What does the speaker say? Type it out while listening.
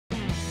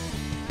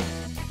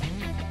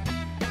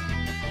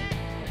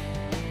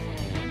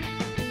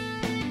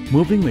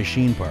Moving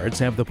machine parts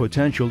have the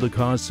potential to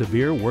cause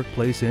severe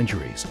workplace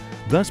injuries.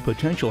 Thus,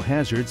 potential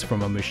hazards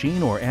from a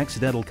machine or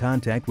accidental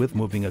contact with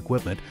moving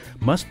equipment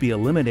must be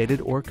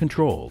eliminated or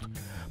controlled.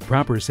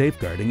 Proper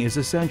safeguarding is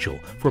essential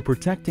for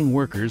protecting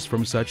workers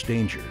from such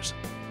dangers.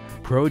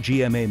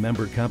 Pro-GMA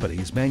member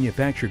companies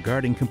manufacture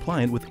guarding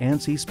compliant with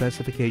ANSI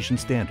specification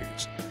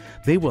standards.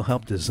 They will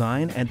help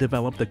design and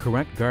develop the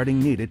correct guarding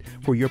needed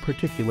for your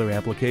particular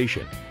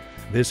application.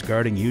 This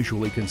guarding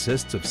usually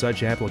consists of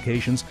such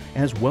applications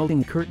as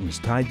welding curtains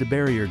tied to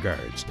barrier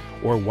guards,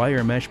 or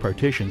wire mesh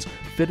partitions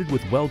fitted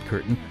with weld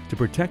curtain to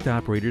protect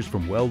operators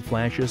from weld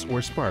flashes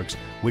or sparks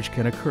which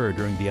can occur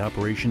during the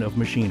operation of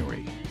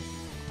machinery.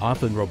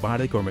 Often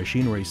robotic or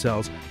machinery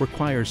cells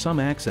require some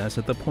access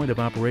at the point of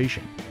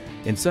operation.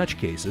 In such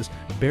cases,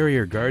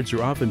 barrier guards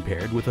are often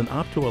paired with an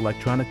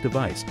optoelectronic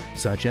device,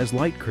 such as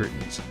light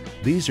curtains.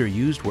 These are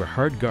used where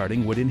hard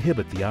guarding would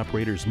inhibit the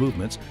operator's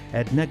movements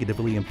and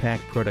negatively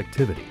impact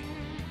productivity.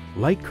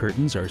 Light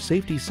curtains are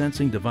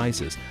safety-sensing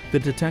devices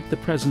that detect the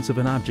presence of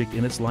an object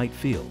in its light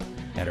field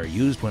and are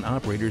used when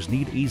operators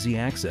need easy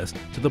access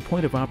to the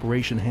point of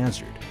operation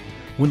hazard.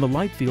 When the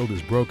light field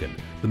is broken,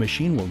 the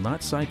machine will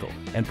not cycle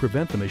and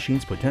prevent the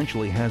machine's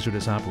potentially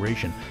hazardous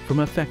operation from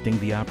affecting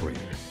the operator.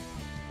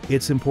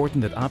 It's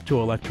important that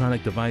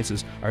optoelectronic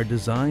devices are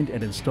designed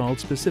and installed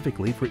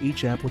specifically for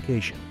each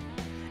application.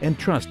 And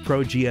trust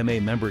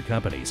Pro-GMA member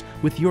companies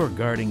with your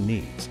guarding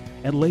needs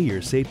and lay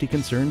your safety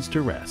concerns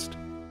to rest.